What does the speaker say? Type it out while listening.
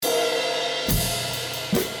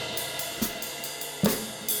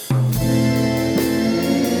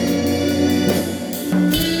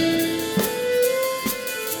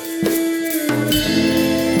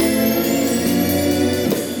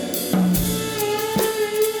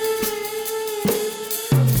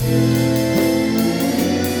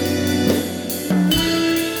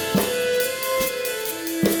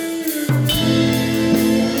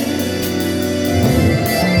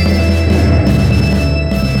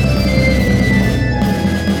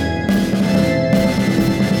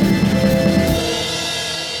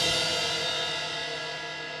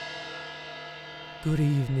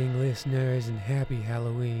happy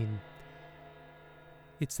Halloween.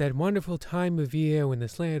 It's that wonderful time of year when the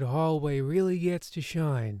slanted hallway really gets to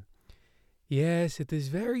shine. Yes, at this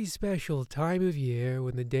very special time of year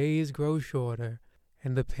when the days grow shorter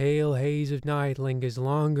and the pale haze of night lingers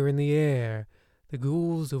longer in the air, the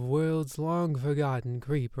ghouls of worlds long forgotten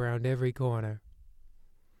creep around every corner.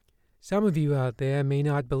 Some of you out there may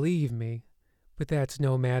not believe me, but that's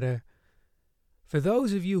no matter. For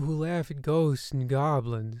those of you who laugh at ghosts and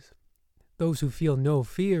goblins, those who feel no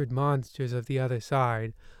feared monsters of the other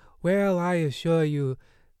side, well, I assure you,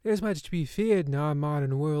 there's much to be feared in our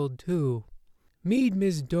modern world, too. Meet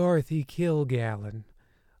Miss Dorothy Kilgallen,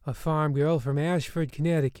 a farm girl from Ashford,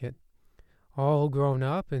 Connecticut, all grown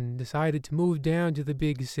up and decided to move down to the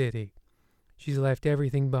big city. She's left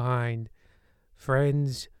everything behind,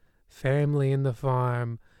 friends, family, and the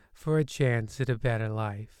farm, for a chance at a better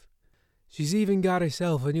life. She's even got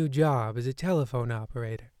herself a new job as a telephone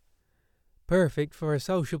operator. Perfect for a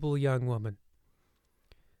sociable young woman.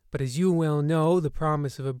 But as you well know, the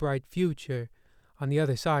promise of a bright future on the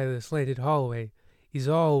other side of the slanted hallway is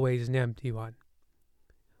always an empty one.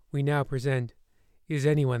 We now present Is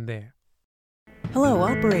Anyone There? Hello,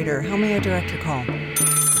 operator. How may I direct your call?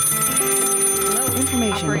 Hello.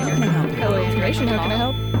 Information. Operator. How can I help you? Hello, information. How can I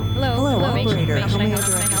help? Hello. Hello, operator. How may I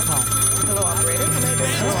Information. direct your call? Hello, operator.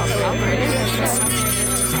 Hello, operator.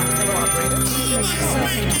 Hello, operator.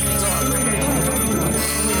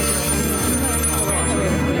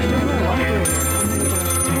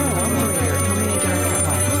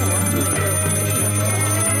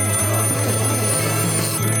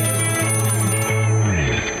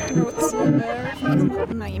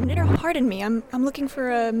 Pardon me, I'm looking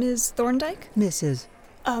for Ms. Thorndyke? Mrs.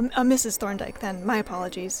 Mrs. Thorndyke, then. My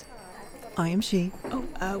apologies. I am she. Oh,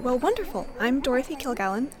 well, wonderful. I'm Dorothy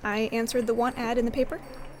Kilgallen. I answered the want ad in the paper.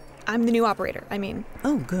 I'm the new operator, I mean.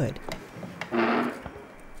 Oh, good.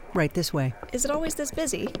 Right this way. Is it always this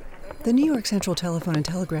busy? The New York Central Telephone and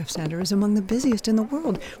Telegraph Center is among the busiest in the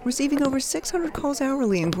world, receiving over 600 calls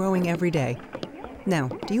hourly and growing every day. Now,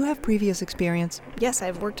 do you have previous experience? Yes,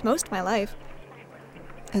 I've worked most of my life.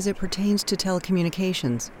 As it pertains to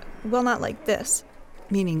telecommunications? Well, not like this.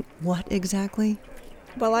 Meaning what exactly?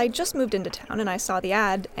 Well, I just moved into town and I saw the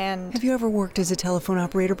ad and... Have you ever worked as a telephone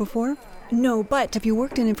operator before? No, but... Have you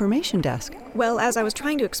worked in information desk? Well, as I was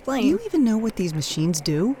trying to explain... Do you even know what these machines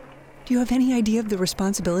do? Do you have any idea of the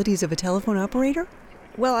responsibilities of a telephone operator?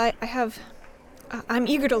 Well, I have... I'm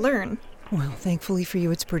eager to learn. Well, thankfully for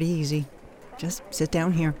you, it's pretty easy. Just sit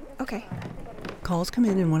down here. Okay. Calls come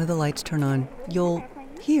in and one of the lights turn on. You'll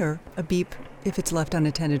hear a beep if it's left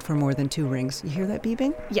unattended for more than 2 rings. You hear that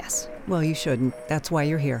beeping? Yes. Well, you shouldn't. That's why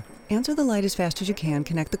you're here. Answer the light as fast as you can,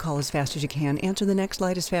 connect the call as fast as you can, answer the next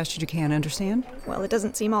light as fast as you can, understand? Well, it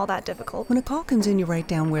doesn't seem all that difficult. When a call comes in, you write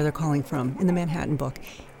down where they're calling from in the Manhattan book.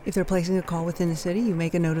 If they're placing a call within the city, you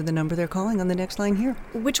make a note of the number they're calling on the next line here.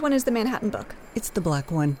 Which one is the Manhattan book? It's the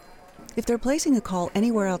black one. If they're placing a call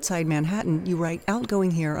anywhere outside Manhattan, you write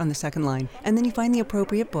outgoing here on the second line, and then you find the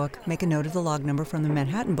appropriate book, make a note of the log number from the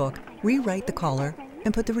Manhattan book, rewrite the caller,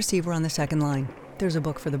 and put the receiver on the second line. There's a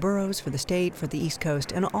book for the boroughs, for the state, for the East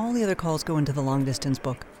Coast, and all the other calls go into the long-distance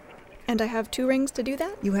book. And I have 2 rings to do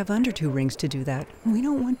that? You have under 2 rings to do that. We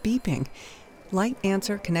don't want beeping. Light,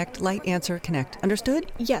 answer, connect, light, answer, connect.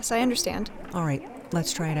 Understood? Yes, I understand. All right,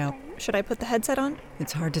 let's try it out. Should I put the headset on?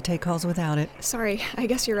 It's hard to take calls without it. Sorry, I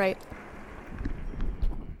guess you're right.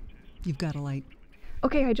 You've got a light.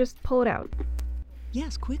 Okay, I just pull it out.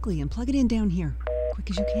 Yes, quickly, and plug it in down here. Quick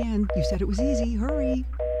as you can. You said it was easy. Hurry.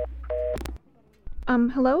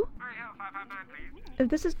 Hello?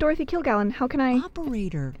 This is Dorothy Kilgallen. How can I...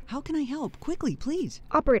 Operator, how can I help? Quickly, please.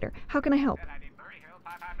 Operator, how can I help?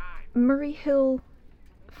 Murray Hill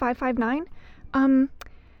 559?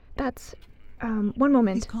 That's... one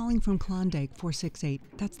moment. He's calling from Klondike 468.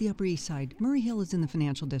 That's the Upper East Side. Murray Hill is in the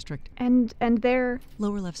financial district. And they're...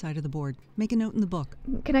 Lower left side of the board. Make a note in the book.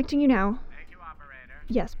 Connecting you now. Thank you, operator.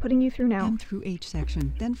 Yes, putting you through now. M through H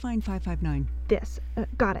section. Then find 559. This.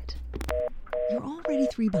 Got it. You're already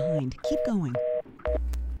 3 behind. Keep going.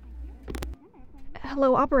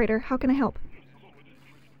 Hello, operator. How can I help?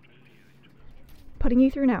 Putting you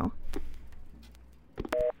through now.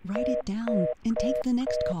 Write it down and take the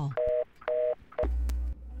next call.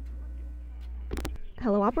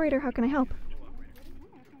 Hello, operator. How can I help?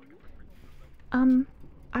 I'm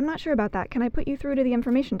not sure about that. Can I put you through to the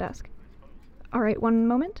information desk? All right, one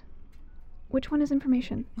moment. Which one is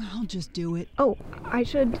information? I'll just do it. Oh, I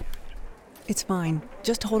should... It's fine.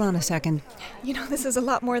 Just hold on a second. You know, this is a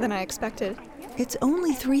lot more than I expected. It's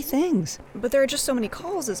only 3 things. But there are just so many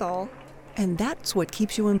calls is all. And that's what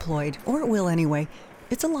keeps you employed. Or it will anyway.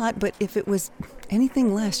 It's a lot, but if it was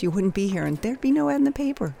Anything less, you wouldn't be here and there'd be no ad in the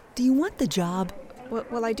paper. Do you want the job?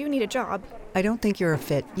 Well, I do need a job. I don't think you're a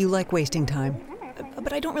fit. You like wasting time.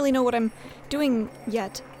 But I don't really know what I'm doing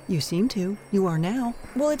yet. You seem to. You are now.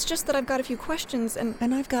 Well, it's just that I've got a few questions and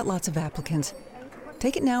I've got lots of applicants.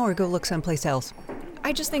 Take it now or go look someplace else.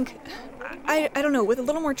 I just think, I don't know, with a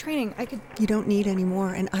little more training, I could... You don't need any more,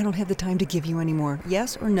 and I don't have the time to give you any more.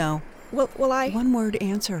 Yes or no? Well, I... One word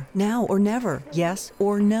answer. Now or never. Yes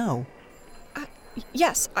or no.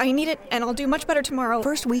 Yes, I need it, and I'll do much better tomorrow.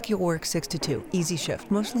 First week you'll work 6 to 2. Easy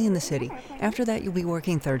shift, mostly in the city. After that you'll be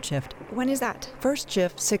working third shift. When is that? First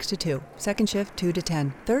shift, 6 to 2. Second shift, 2 to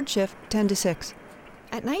 10. Third shift, 10 to 6.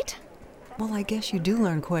 At night? Well, I guess you do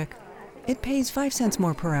learn quick. It pays 5 cents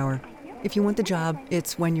more per hour. If you want the job,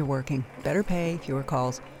 it's when you're working. Better pay, fewer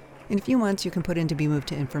calls. In a few months you can put in to be moved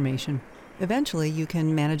to information. Eventually you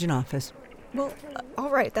can manage an office. Well, all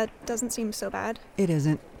right, that doesn't seem so bad. It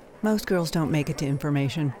isn't. Most girls don't make it to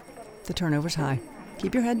information. The turnover's high.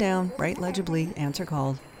 Keep your head down, write legibly, answer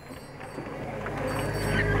calls.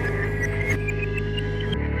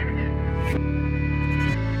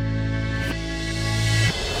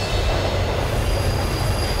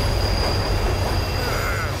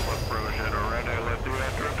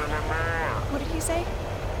 What did he say?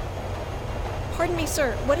 Pardon me,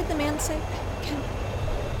 sir. What did the man say?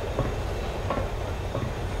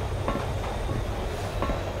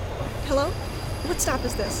 Hello? What stop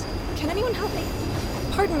is this? Can anyone help me?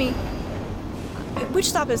 Pardon me. Which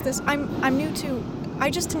stop is this? I'm new to... I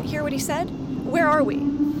just didn't hear what he said. Where are we?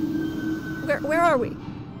 Where are we?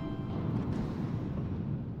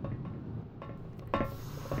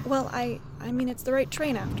 Well, I mean, it's the right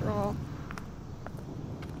train after all.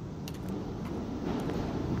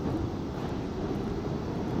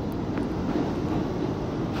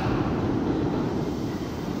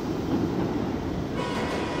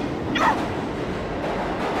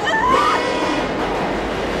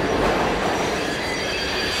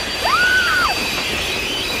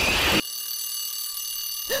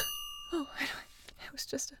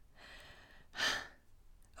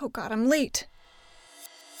 Oh God, I'm late.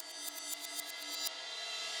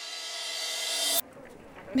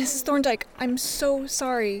 Mrs. Thorndike, I'm so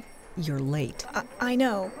sorry. You're late. I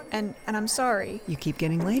know, and I'm sorry. You keep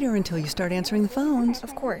getting later until you start answering the phones.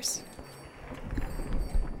 Of course.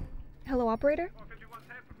 Hello, operator?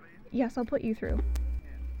 Yes, I'll put you through.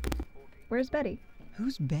 Where's Betty?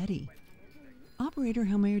 Who's Betty? Operator,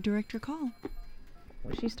 how may I direct your call?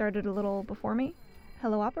 She started a little before me.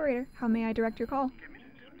 Hello, operator. How may I direct your call?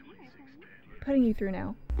 Putting you through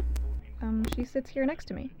now. She sits here next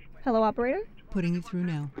to me. Hello, operator? Putting you through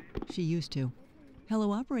now. She used to.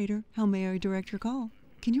 Hello, operator. How may I direct your call?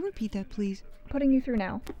 Can you repeat that, please? Putting you through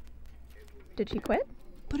now. Did she quit?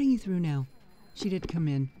 Putting you through now. She did come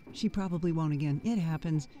in. She probably won't again. It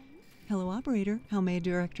happens. Hello, operator. How may I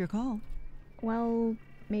direct your call? Well,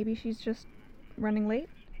 maybe she's just running late?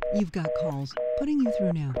 You've got calls. Putting you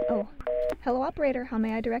through now. Oh. Hello, operator. How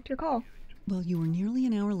may I direct your call? Well, you were nearly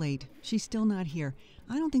an hour late. She's still not here.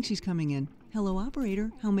 I don't think she's coming in. Hello,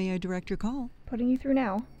 operator. How may I direct your call? Putting you through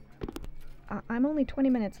now. I'm only 20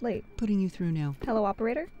 minutes late. Putting you through now. Hello,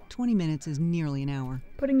 operator? 20 minutes is nearly an hour.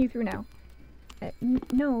 Putting you through now.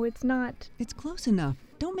 No, it's not. It's close enough.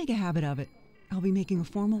 Don't make a habit of it. I'll be making a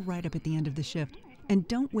formal write-up at the end of the shift. And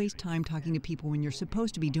don't waste time talking to people when you're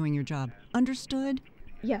supposed to be doing your job. Understood?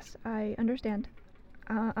 Yes, I understand.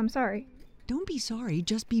 I'm sorry. Don't be sorry,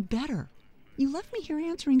 just be better. You left me here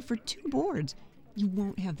answering for 2 boards. You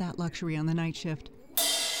won't have that luxury on the night shift.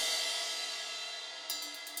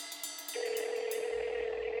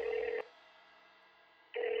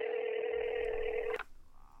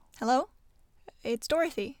 Hello? It's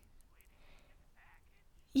Dorothy.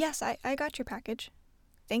 Yes, I got your package.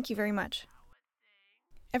 Thank you very much.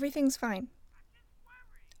 Everything's fine.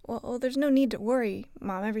 Well, there's no need to worry,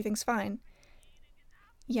 Mom. Everything's fine.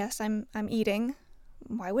 Yes, I'm eating.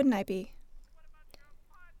 Why wouldn't I be?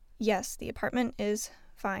 Yes, the apartment is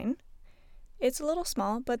fine. It's a little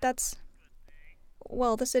small, but that's...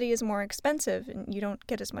 Well, the city is more expensive, and you don't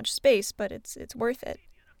get as much space, but it's worth it.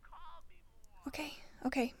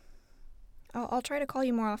 Okay. I'll try to call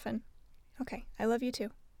you more often. Okay, I love you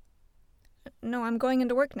too. No, I'm going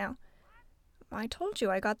into work now. I told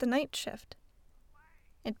you I got the night shift.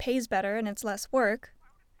 It pays better and it's less work.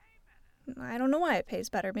 I don't know why it pays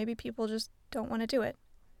better. Maybe people just don't want to do it.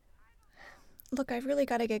 Look, I've really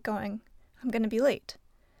got to get going. I'm going to be late.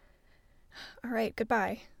 All right,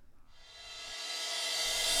 goodbye.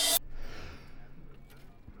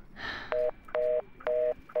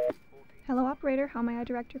 Hello, operator. How may I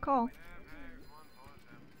direct your call?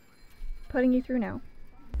 Putting you through now.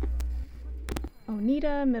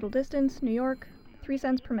 Oneida, middle distance, New York, 3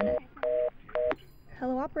 cents per minute.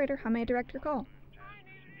 Hello, operator. How may I direct your call?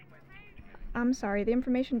 I'm sorry, the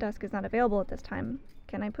information desk is not available at this time.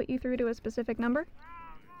 Can I put you through to a specific number?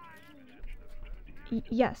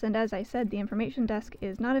 Yes, and as I said, the information desk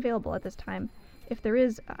is not available at this time. If there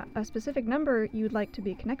is a specific number you'd like to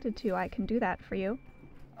be connected to, I can do that for you.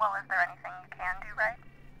 Well, is there anything you can do, right?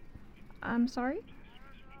 I'm sorry?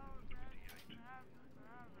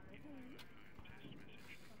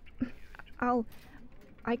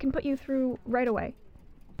 I can put you through right away.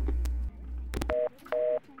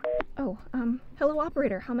 Oh, hello,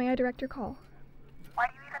 operator. How may I direct your call? Why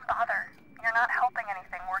do you even bother? You're not helping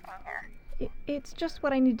anything working here. It's just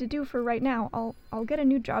what I need to do for right now. I'll get a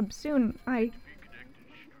new job soon.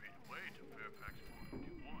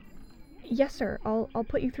 Yes, sir. I'll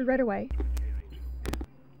put you through right away.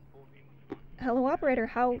 Hello, operator.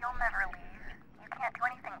 How... You'll never leave. You can't do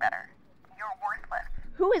anything better. You're worthless.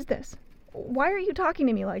 Who is this? Why are you talking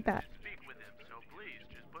to me like that? Speak with him, so please,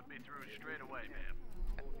 just put me through straight away, ma'am.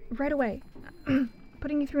 Right away.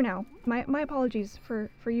 Putting you through now. My apologies for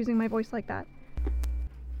using my voice like that.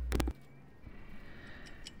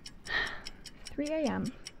 3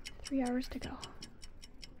 a.m. 3 hours to go.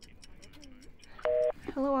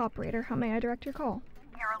 Hello, operator. How may I direct your call?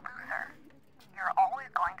 You're a loser. You're always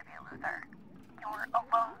going to be a loser. You're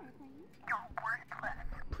alone. You're worthless.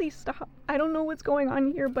 Please stop. I don't know what's going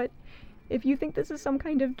on here, but if you think this is some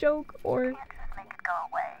kind of joke or... You can't just make it go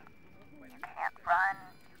away. You can't run.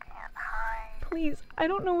 You can't hide. Please, I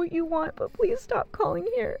don't know what you want, but please stop calling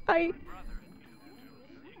here.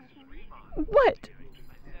 What?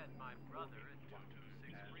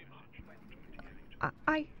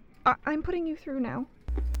 I'm putting you through now.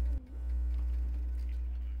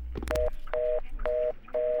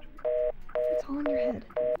 It's all in your head.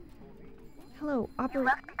 Hello, You operator.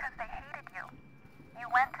 left because they hated you. You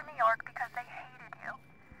went to New York because they hated you.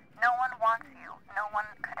 No one wants you. No one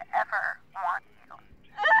could ever want you.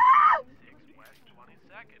 Ah! 6 West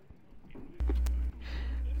 22nd.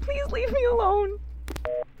 Please leave me alone.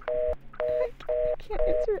 I can't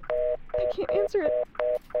answer it. I can't answer it.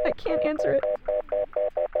 I can't answer it.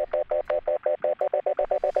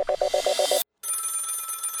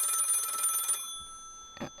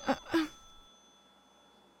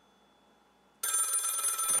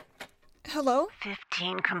 Hello?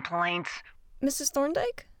 15 complaints. Mrs.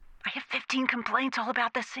 Thorndike? I have 15 complaints all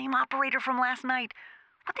about the same operator from last night.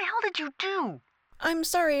 What the hell did you do? I'm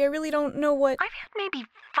sorry, I really don't know what... I've had maybe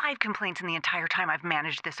 5 complaints in the entire time I've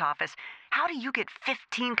managed this office. How do you get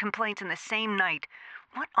 15 complaints in the same night?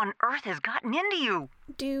 What on earth has gotten into you?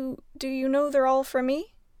 Do you know they're all for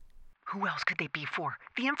me? Who else could they be for?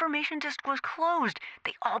 The information desk was closed.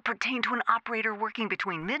 They all pertain to an operator working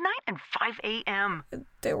between midnight and 5 a.m.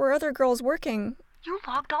 There were other girls working. You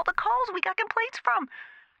logged all the calls we got complaints from.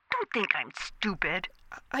 Don't think I'm stupid.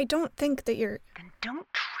 I don't think that you're... Then don't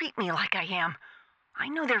treat me like I am. I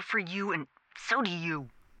know they're for you, and so do you.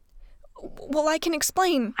 Well, I can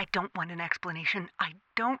explain. I don't want an explanation. I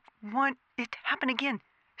don't want it to happen again.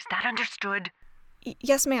 Is that understood?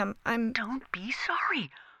 Yes, ma'am. Don't be sorry.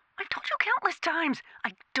 I've told you countless times.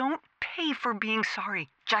 I don't pay for being sorry.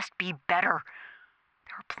 Just be better.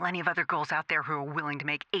 There are plenty of other girls out there who are willing to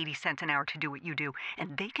make 80 cents an hour to do what you do,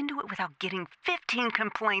 and they can do it without getting 15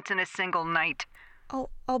 complaints in a single night.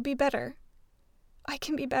 I'll be better. I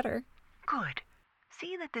can be better. Good.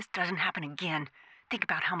 See that this doesn't happen again. Think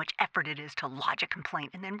about how much effort it is to lodge a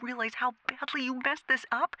complaint and then realize how badly you messed this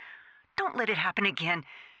up. Don't let it happen again.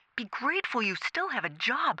 Be grateful you still have a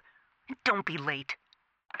job. And don't be late.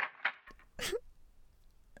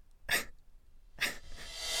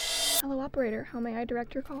 Hello, operator. How may I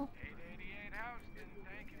direct your call? 888 Houston,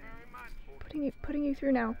 thank you very much. Putting you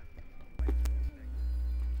through now.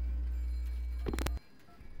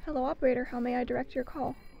 Hello, operator. How may I direct your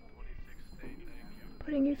call? 26th State, thank you.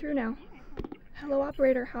 Putting you through now. Hello,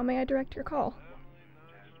 operator. How may I direct your call?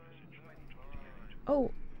 Oh,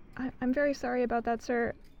 I'm very sorry about that,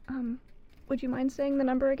 sir. Would you mind saying the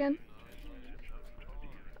number again?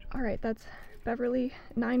 All right, that's Beverly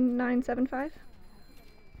 9975.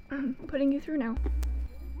 Putting you through now.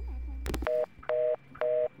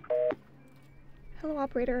 Hello,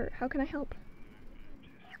 operator. How can I help?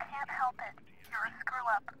 You can't help it. You're a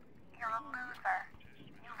screw-up. You're a loser.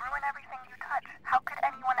 You ruin everything you touch. How could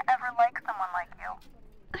anyone ever like someone like you?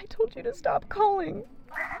 I told you to stop calling.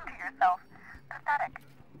 Listen to yourself. Pathetic.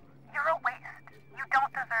 You're a waste. You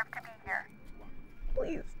don't deserve to be here.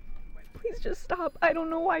 Please just stop. I don't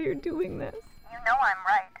know why you're doing this. You know I'm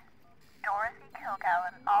right. Dorothy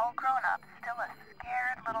Kilgallen, all grown up, still a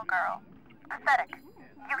scared little girl. Pathetic.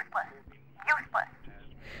 Useless. useless.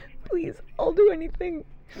 Please, I'll do anything.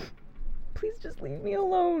 Please just leave me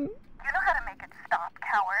alone. You know how to make it stop,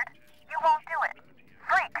 coward. You won't do it.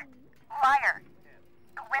 Freak. Liar.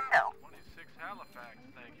 The window. 26 Halifax,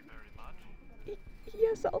 thank you very much.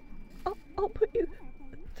 Yes, I'll put you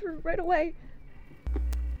through right away.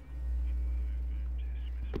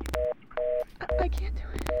 I can't do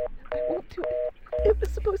it. I won't do it. It was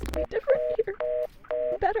supposed to be different here.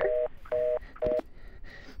 Better.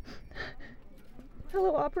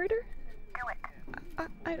 Hello, operator? Do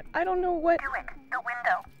it. I don't know what... Do it. The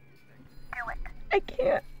window. Do it. I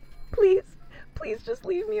can't. Please just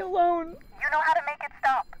leave me alone. You know how to make it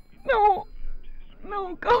stop. No,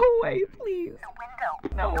 go away, please. The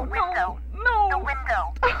window. No, The window. no. The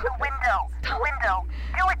window. The window. The window.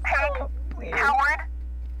 Do it, pig. Stop, please. Coward.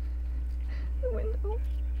 The window.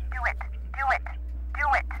 Do it. Do it. Do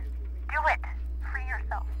it. Do it. Free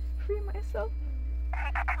yourself. Free myself.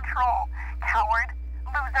 Take control. Coward.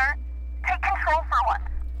 Loser. Take control for once.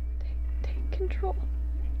 Take control.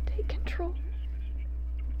 Take control.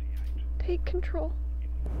 Take control.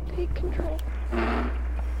 Take control.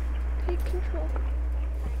 Take control.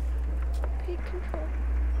 Take control.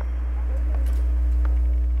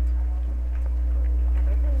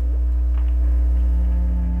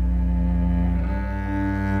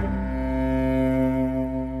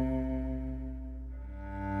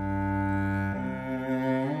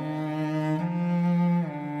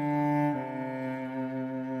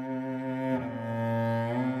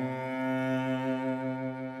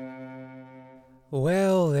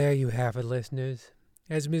 Well, there you have it, listeners.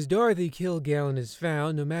 As Miss Dorothy Kilgallen has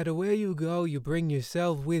found, no matter where you go, you bring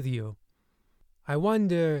yourself with you. I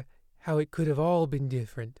wonder how it could have all been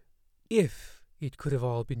different. If it could have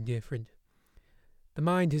all been different. The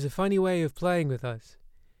mind has a funny way of playing with us.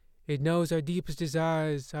 It knows our deepest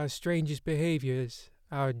desires, our strangest behaviors,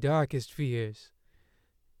 our darkest fears.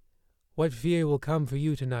 What fear will come for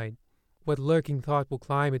you tonight? What lurking thought will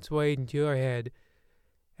climb its way into your head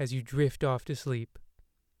as you drift off to sleep?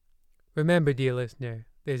 Remember, dear listener,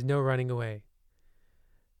 there's no running away.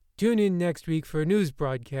 Tune in next week for a news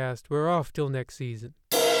broadcast. We're off till next season.